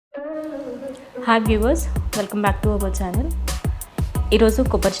Hi viewers, welcome back to our channel. ఈరోజు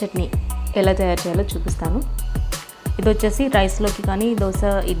కొబ్బరి చట్నీ ఎలా తయారు చేయాలో చూపిస్తాను. ఇది వచ్చేసి రైస్లోకి కానీ దోశ,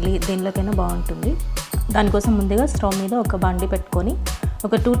 ఇడ్లీ దేనిలోకైనా బాగుంటుంది. దానికోసం ముందుగా స్టవ్ మీద ఒక బాండి పెట్టుకొని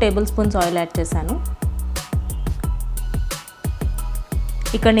ఒక 2 టేబుల్ స్పూన్స్ ఆయిల్ యాడ్ చేశాను.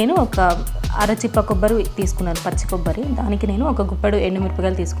 ఇక్కడ నేను ఒక అరచిప్ప కొబ్బరి తీసుకున్నాను, పచ్చి కొబ్బరి. దానికి నేను ఒక గుప్పెడు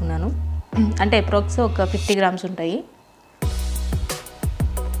ఎండుమిరపకాయలు తీసుకున్నాను. అంటే అప్రాక్స్ ఒక 50 గ్రామ్స్ ఉంటాయి.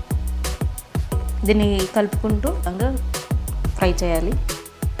 దీన్ని కలుపుకుంటూ బాగా ఫ్రై చేయాలి.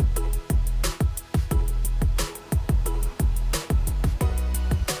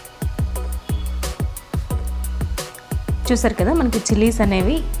 చూసారు కదా, మనకి చిల్లీస్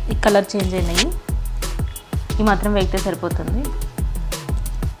అనేవి కలర్ చేంజ్ అయినాయి. ఈ మాత్రం వేగితే సరిపోతుంది.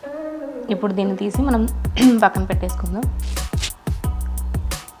 ఇప్పుడు దీన్ని తీసి మనం పక్కన పెట్టేసుకుందాం.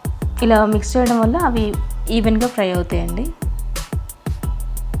 ఇలా మిక్స్ చేయడం వల్ల అవి ఈవెన్గా ఫ్రై అవుతాయండి.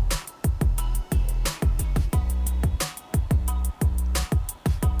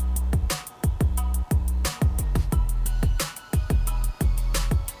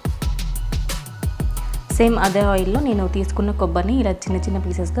 సేమ్ అదే ఆయిల్లో నేను తీసుకున్న కొబ్బరిని ఇలా చిన్న చిన్న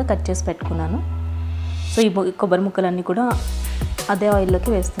పీసెస్గా కట్ చేసి పెట్టుకున్నాను. సో ఈ కొబ్బరి ముక్కలన్నీ కూడా అదే ఆయిల్లోకి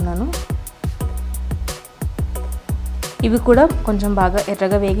వేస్తున్నాను. ఇవి కూడా కొంచెం బాగా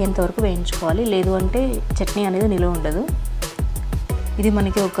ఎర్రగా వేగేంత వరకు వేయించుకోవాలి, లేదు అంటే చట్నీ అనేది నిల్వ ఉండదు. ఇది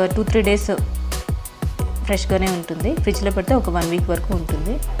మనకి ఒక 2-3 డేస్ ఫ్రెష్గానే ఉంటుంది. ఫ్రిడ్జ్లో పెడితే ఒక 1 వీక్ వరకు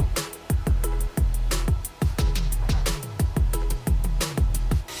ఉంటుంది.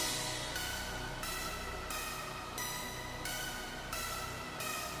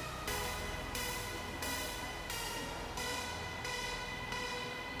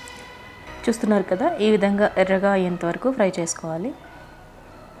 చూస్తున్నారు కదా, ఈ విధంగా ఎర్రగా అయ్యేంత వరకు ఫ్రై చేసుకోవాలి.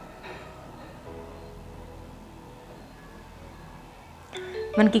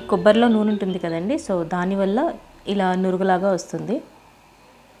 మనకి కొబ్బరిలో నూనె ఉంటుంది కదండి, సో దానివల్ల ఇలా నురుగులాగా వస్తుంది.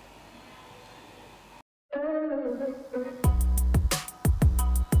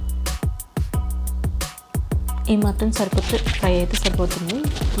 ఈ మాత్రం సరిపోతే ఫ్రై అయితే సరిపోతుంది.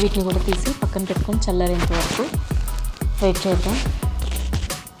 వీటిని కూడా తీసి పక్కన పెట్టుకొని చల్లారేంత వరకు వెయిట్ చేద్దాం.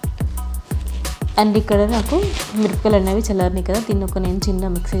 అండ్ ఇక్కడ నాకు మిరపకాయలు అనేవి చల్లారినాయి కదా, దీన్ని ఒక నేను చిన్న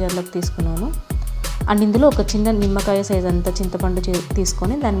మిక్సీ జార్లోకి తీసుకున్నాను. అండ్ ఇందులో ఒక చిన్న నిమ్మకాయ సైజ్ అంతా చింతపండు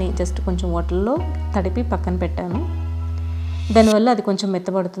తీసుకొని దాన్ని జస్ట్ కొంచెం వాటర్లో తడిపి పక్కన పెట్టాను. దానివల్ల అది కొంచెం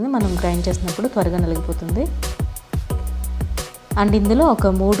మెత్తబడుతుంది, మనం గ్రైండ్ చేసినప్పుడు త్వరగా నలిగిపోతుంది. అండ్ ఇందులో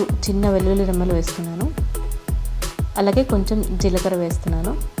ఒక 3 చిన్న వెల్లుల్లి రెమ్మలు వేస్తున్నాను. అలాగే కొంచెం జీలకర్ర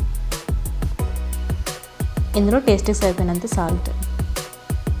వేస్తున్నాను. ఇందులో టేస్ట్కి సరిపోయినంత సాల్ట్.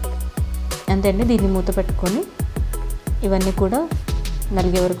 అంతే అండి. దీన్ని మూత పెట్టుకొని ఇవన్నీ కూడా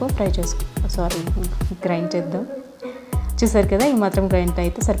నలిగే వరకు గ్రైండ్ చేద్దాం. చూసారు కదా, ఈ మాత్రం గ్రైండ్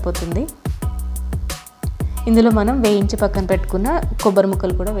అయితే సరిపోతుంది. ఇందులో మనం వేయించి పక్కన పెట్టుకున్న కొబ్బరి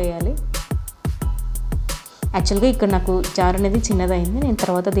ముక్కలు కూడా వేయాలి. యాక్చువల్గా ఇక్కడ నాకు జార్ అనేది చిన్నదైంది, నేను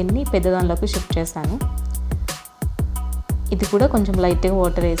తర్వాత దీన్ని పెద్దదానిలోకి షిఫ్ట్ చేశాను. ఇది కూడా కొంచెం లైట్గా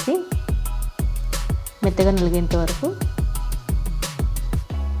వాటర్ వేసి మెత్తగా నలిగేంత వరకు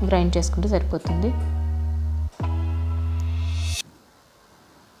గ్రైండ్ చేసుకుంటే సరిపోతుంది.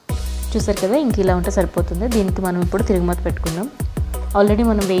 చూసారు కదా, ఇంక ఇలా ఉంటే సరిపోతుంది. దీనికి మనం ఇప్పుడు తిరుగుమూత పెట్టుకుందాం. ఆల్రెడీ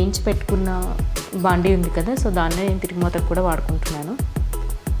మనం వేయించి పెట్టుకున్న బాండీ ఉంది కదా, సో దాన్నే నేను తిరుగుమూతకు కూడా వాడుకుంటున్నాను.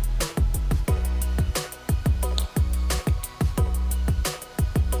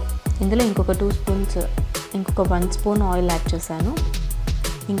 ఇందులో ఇంకొక 1 స్పూన్ ఆయిల్ యాడ్ చేశాను.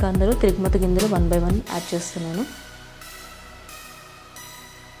 ఇంకా అందులో తిరుగుమూత గింజలు 1 by 1 యాడ్ చేస్తున్నాను.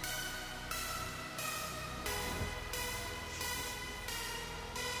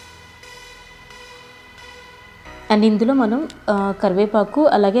 అండ్ ఇందులో మనం కరివేపాకు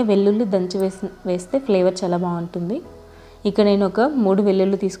అలాగే వెల్లుల్లి దంచి వేస్తే ఫ్లేవర్ చాలా బాగుంటుంది. ఇక్కడ నేను ఒక 3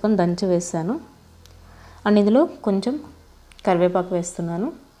 వెల్లుల్లి తీసుకొని దంచి వేసాను. అండ్ ఇందులో కొంచెం కరివేపాకు వేస్తున్నాను.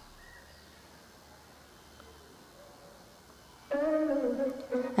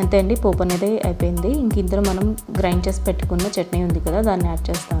 అంతే అండి, పోపు అనేది అయిపోయింది. ఇంక ఇందులో మనం గ్రైండ్ చేసి పెట్టుకున్న చట్నీ ఉంది కదా, దాన్ని యాడ్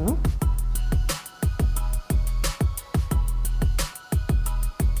చేస్తాను.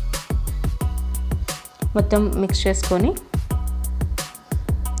 మొత్తం మిక్స్ చేసుకొని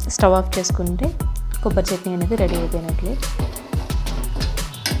స్టవ్ ఆఫ్ చేసుకుంటే కొబ్బరి చట్నీ అనేది రెడీ అయిపోయినట్లే.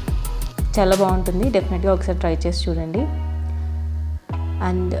 చాలా బాగుంటుంది, డెఫినెట్గా ఒకసారి ట్రై చేసి చూడండి.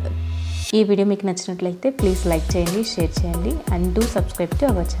 అండ్ ఈ వీడియో మీకు నచ్చినట్లయితే ప్లీజ్ లైక్ చేయండి, షేర్ చేయండి and do subscribe to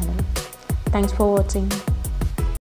our channel. Thanks for watching.